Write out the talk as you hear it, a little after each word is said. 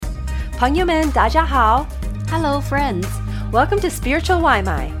朋友们，大家好。Hello, friends. Welcome to Spiritual 外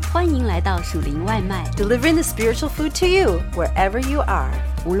卖。欢迎来到属灵外卖。Delivering the spiritual food to you wherever you are.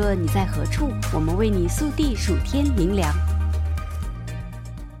 无论你在何处，我们为你速递属天灵粮。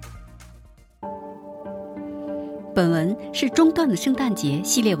本文是中断的圣诞节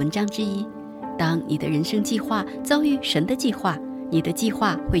系列文章之一。当你的人生计划遭遇神的计划，你的计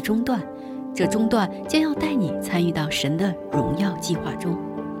划会中断。这中断将要带你参与到神的荣耀计划中。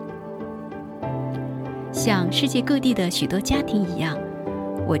像世界各地的许多家庭一样，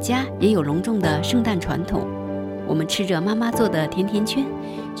我家也有隆重的圣诞传统。我们吃着妈妈做的甜甜圈，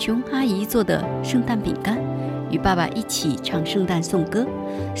琼阿姨做的圣诞饼干，与爸爸一起唱圣诞颂歌，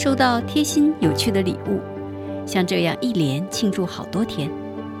收到贴心有趣的礼物，像这样一连庆祝好多天。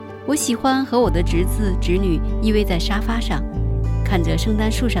我喜欢和我的侄子侄女依偎在沙发上，看着圣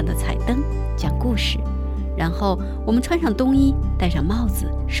诞树上的彩灯，讲故事，然后我们穿上冬衣，戴上帽子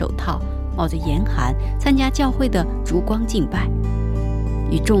手套，冒着严寒参加教会的烛光敬拜，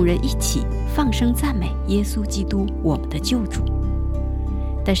与众人一起放声赞美耶稣基督我们的救主。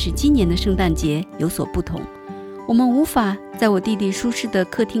但是今年的圣诞节有所不同，我们无法在我弟弟舒适的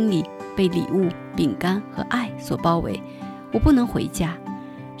客厅里被礼物、饼干和爱所包围。我不能回家，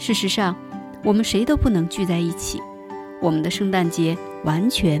事实上我们谁都不能聚在一起，我们的圣诞节完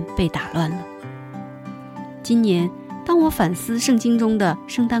全被打乱了。今年当我反思圣经中的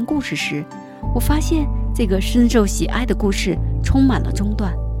圣诞故事时，我发现这个深受喜爱的故事充满了中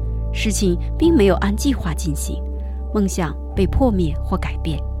断，事情并没有按计划进行，梦想被破灭或改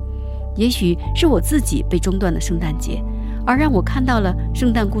变。也许是我自己被中断的圣诞节，而让我看到了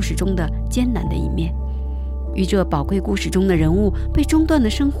圣诞故事中的艰难的一面，与这宝贵故事中的人物被中断的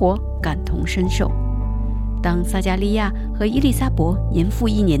生活感同身受。当撒迦利亚和伊丽莎伯年复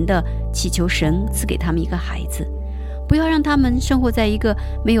一年地祈求神赐给他们一个孩子，不要让他们生活在一个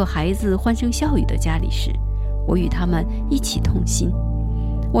没有孩子欢声笑语的家里时，我与他们一起痛心。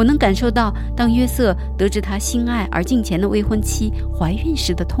我能感受到当约瑟得知他心爱而敬虔的未婚妻怀孕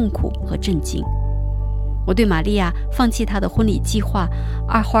时的痛苦和震惊。我对玛利亚放弃她的婚礼计划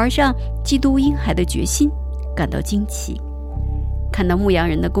而怀上基督婴孩的决心感到惊奇。看到牧羊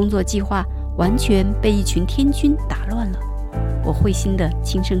人的工作计划完全被一群天军打乱了，我会心地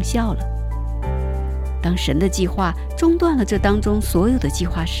轻声笑了。当神的计划中断了这当中所有的计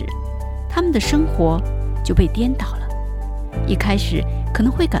划时，他们的生活就被颠倒了。一开始可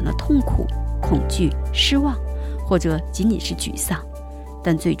能会感到痛苦、恐惧、失望，或者仅仅是沮丧，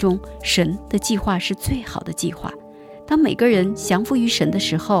但最终神的计划是最好的计划。当每个人降服于神的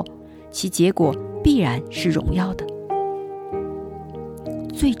时候，其结果必然是荣耀的。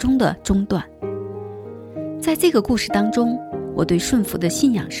最终的中断，在这个故事当中，我对顺服的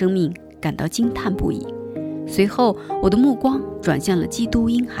信仰生命感到惊叹不已。随后我的目光转向了基督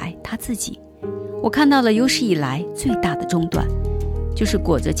婴孩他自己，我看到了有史以来最大的中断，就是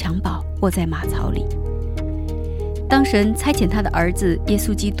裹着襁褓卧在马槽里。当神差遣他的儿子耶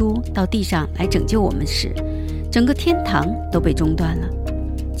稣基督到地上来拯救我们时，整个天堂都被中断了。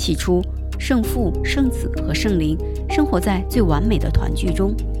起初圣父、圣子和圣灵生活在最完美的团聚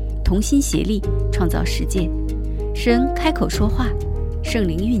中，同心协力创造世界。神开口说话，圣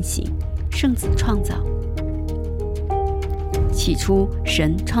灵运行，圣子创造。起初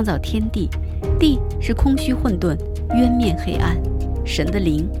神创造天地，地是空虚混沌，渊面黑暗，神的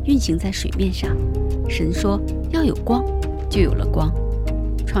灵运行在水面上。神说要有光，就有了光。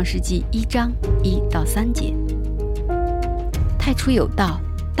创世纪1章1到3节。太初有道，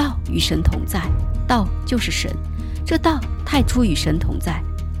道与神同在，道就是神，这道太初与神同在。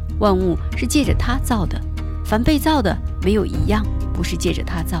万物是借着他造的，凡被造的没有一样不是借着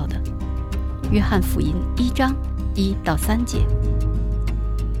他造的。约翰福音1章1到3节。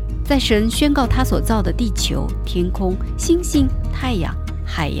在神宣告他所造的地球、天空、星星、太阳、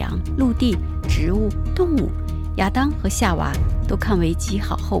海洋、陆地、植物、动物，亚当和夏娃都看为极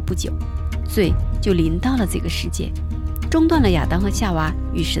好后不久，罪就临到了这个世界，中断了亚当和夏娃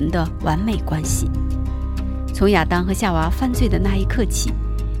与神的完美关系。从亚当和夏娃犯罪的那一刻起，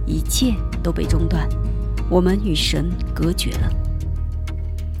一切都被中断，我们与神隔绝了。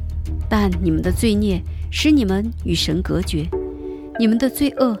但你们的罪孽使你们与神隔绝，你们的罪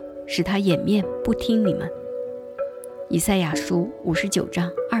恶使他掩面不听你们。以赛亚书59章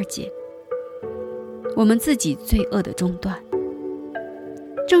2节。我们自己罪恶的中断，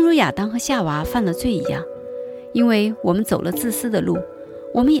正如亚当和夏娃犯了罪一样，因为我们走了自私的路，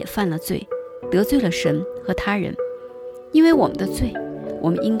我们也犯了罪，得罪了神和他人。因为我们的罪，我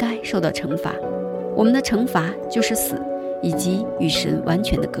们应该受到惩罚，我们的惩罚就是死，以及与神完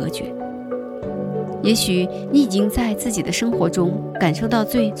全的隔绝。也许你已经在自己的生活中感受到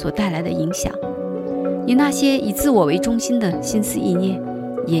罪所带来的影响，你那些以自我为中心的心思意念、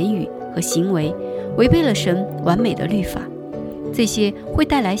言语和行为违背了神完美的律法，这些会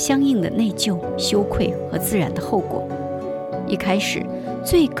带来相应的内疚、羞愧和自然的后果。一开始，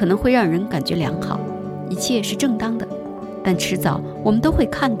罪可能会让人感觉良好，一切是正当的，但迟早我们都会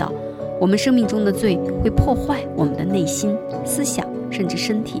看到，我们生命中的罪会破坏我们的内心、思想甚至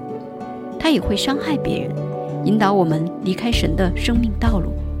身体，它也会伤害别人，引导我们离开神的生命道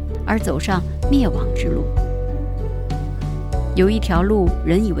路，而走上灭亡之路。有一条路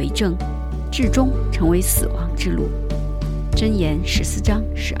人以为正，至终成为死亡之路。箴言14章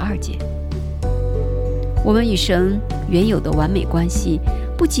12节。我们与神原有的完美关系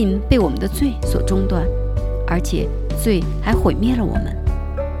不仅被我们的罪所中断，而且罪还毁灭了我们。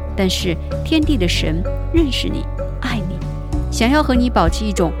但是天地的神认识你，爱你，想要和你保持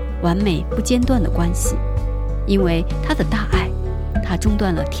一种完美不间断的关系。因为他的大爱，他中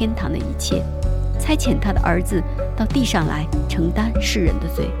断了天堂的一切，差遣他的儿子到地上来承担世人的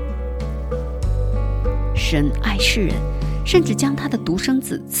罪。神爱世人，甚至将他的独生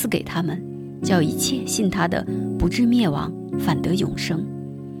子赐给他们，叫一切信他的不至灭亡，反得永生。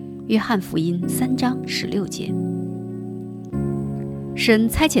约翰福音3章16节。神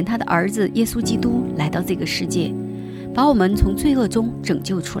差遣他的儿子耶稣基督来到这个世界，把我们从罪恶中拯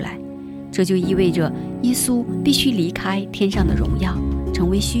救出来。这就意味着耶稣必须离开天上的荣耀，成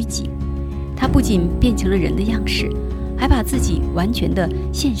为虚己。他不仅变成了人的样式，还把自己完全的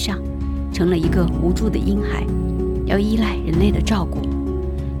献上，成了一个无助的婴孩，要依赖人类的照顾。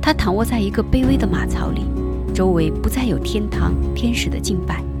他躺卧在一个卑微的马槽里，周围不再有天堂天使的敬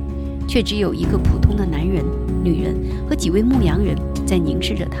拜，却只有一个普通的男人、女人和几位牧羊人在凝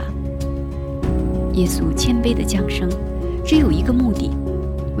视着他。耶稣谦卑的降生，只有一个目的，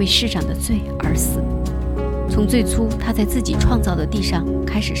为世上的罪而死。从最初他在自己创造的地上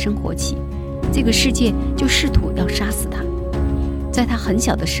开始生活起，这个世界就试图要杀死他。在他很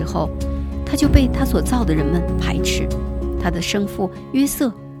小的时候，他就被他所造的人们排斥，他的生父约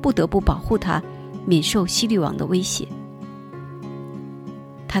瑟不得不保护他，免受希律王的威胁。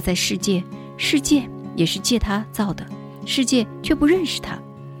他在世界，世界也是借他造的，世界却不认识他。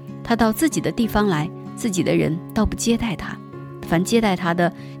他到自己的地方来，自己的人倒不接待他，凡接待他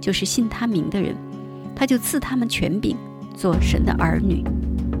的就是信他名的人，他就赐他们权柄，做神的儿女。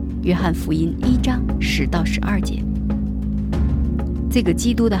约翰福音1章10到12节。这个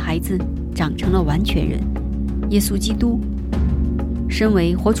基督的孩子长成了完全人，耶稣基督身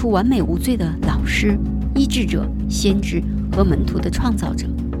为活出完美无罪的老师、医治者、先知和门徒的创造者，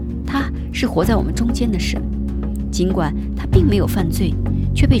他是活在我们中间的神。尽管他并没有犯罪，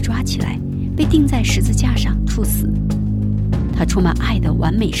却被抓起来，被钉在十字架上处死。他充满爱的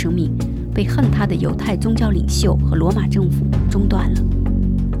完美生命被恨他的犹太宗教领袖和罗马政府中断了，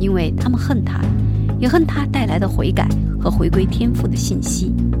因为他们恨他，也恨他带来的悔改和回归天父的信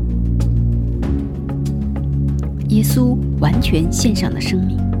息。耶稣完全献上的生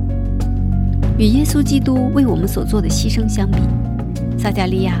命，与耶稣基督为我们所做的牺牲相比，撒迦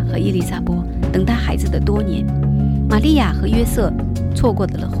利亚和伊丽莎伯等待孩子的多年，玛利亚和约瑟错过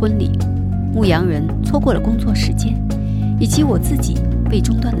了婚礼，牧羊人错过了工作时间，以及我自己被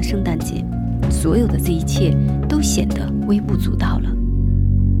中断的圣诞节，所有的这一切都显得微不足道了。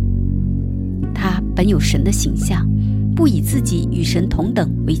他本有神的形象，不以自己与神同等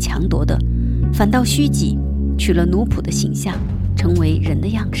为强夺的，反倒虚己，取了奴仆的形象，成为人的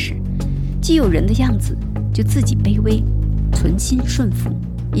样式。既有人的样子，就自己卑微，存心顺服，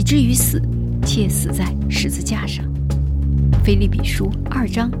以至于死，且死在十字架上。腓立比书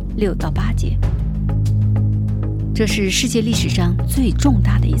2章6到8节。这是世界历史上最重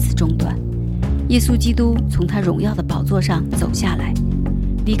大的一次中断。耶稣基督从他荣耀的宝座上走下来，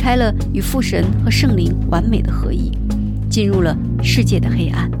离开了与父神和圣灵完美的合一，进入了世界的黑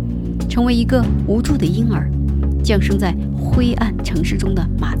暗，成为一个无助的婴儿，降生在灰暗城市中的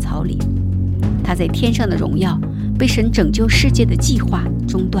马槽里。他在天上的荣耀被神拯救世界的计划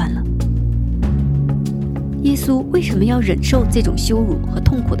中断了。耶稣为什么要忍受这种羞辱和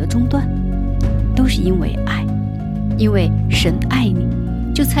痛苦的中断？都是因为爱，因为神爱你，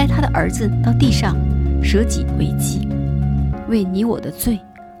就差他的儿子到地上舍己为祭，为你我的罪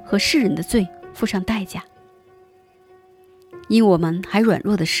和世人的罪付上代价。因我们还软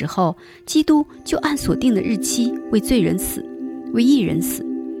弱的时候，基督就按所定的日期为罪人死，为义人死，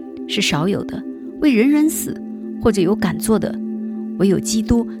是少有的；为人人死，或者有敢做的，唯有基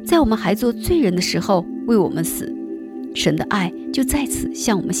督在我们还做罪人的时候为我们死，神的爱就在此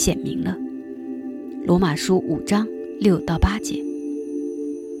向我们显明了。罗马书5章6到8节。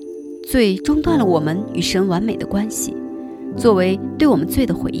罪中断了我们与神完美的关系。作为对我们罪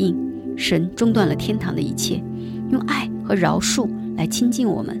的回应，神中断了天堂的一切，用爱和饶恕来亲近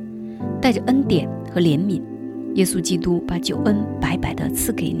我们，带着恩典和怜悯。耶稣基督把救恩白白地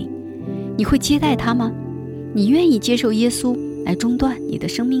赐给你，你会接待他吗？你愿意接受耶稣来中断你的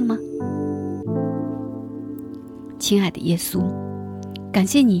生命吗？亲爱的耶稣，感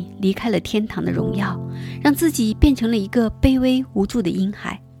谢你离开了天堂的荣耀，让自己变成了一个卑微无助的婴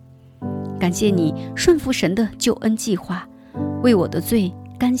孩。感谢你顺服神的救恩计划，为我的罪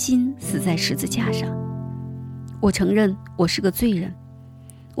甘心死在十字架上。我承认我是个罪人，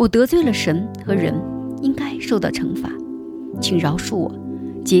我得罪了神和人，应该受到惩罚。请饶恕我，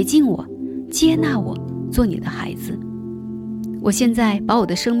洁净我，接纳我，做你的孩子。我现在把我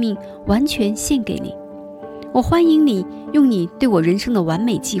的生命完全献给你，我欢迎你用你对我人生的完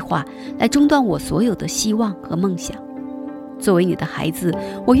美计划来中断我所有的希望和梦想。作为你的孩子，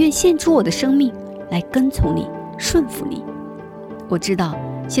我愿献出我的生命来跟从你，顺服你。我知道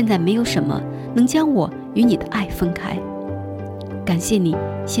现在没有什么能将我与你的爱分开。感谢你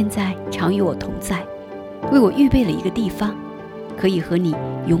现在常与我同在，为我预备了一个地方，可以和你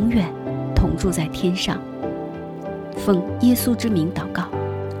永远同住在天上。奉耶稣之名祷告，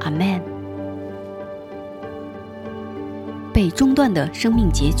阿们。被中断的生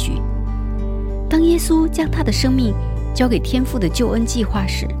命结局。当耶稣将他的生命交给天父的救恩计划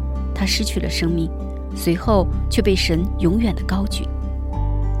时，他失去了生命，随后却被神永远的高举。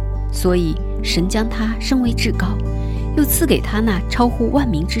所以神将他升为至高，又赐给他那超乎万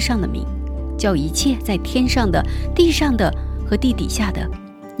名之上的名，叫一切在天上的、地上的和地底下的，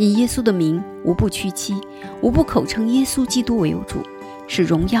因耶稣的名无不屈膝，无不口称耶稣基督为主，使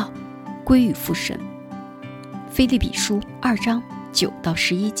荣耀归于父神。腓立比书2章9到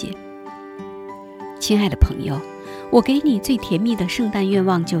11节。亲爱的朋友，我给你最甜蜜的圣诞愿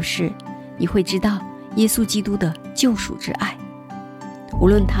望就是，你会知道耶稣基督的救赎之爱。无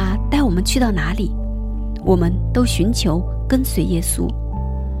论他带我们去到哪里，我们都寻求跟随耶稣。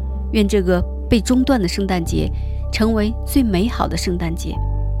愿这个被中断的圣诞节成为最美好的圣诞节。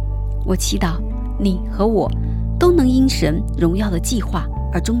我祈祷你和我都能因神荣耀的计划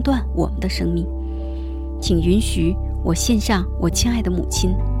而中断我们的生命。请允许我献上我亲爱的母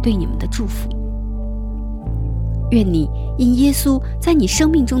亲对你们的祝福。愿你因耶稣在你生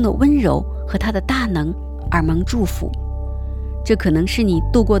命中的温柔和他的大能而蒙祝福。这可能是你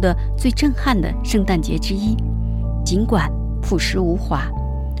度过的最震撼的圣诞节之一，尽管朴实无华，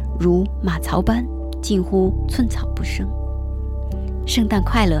如马槽般近乎寸草不生。圣诞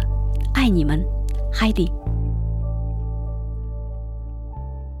快乐，爱你们， Heidi。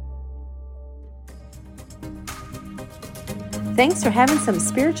 Thanks for having some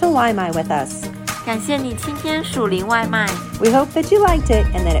spiritual Waimai with us. 感谢你今天属灵外卖， We hope that you liked it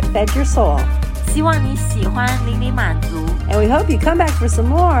and that it fed your soul. 希望你喜欢，灵里满足， And we hope you come back for some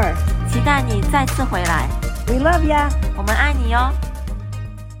more. 期待你再次回来。 We love ya. 我们爱你哟。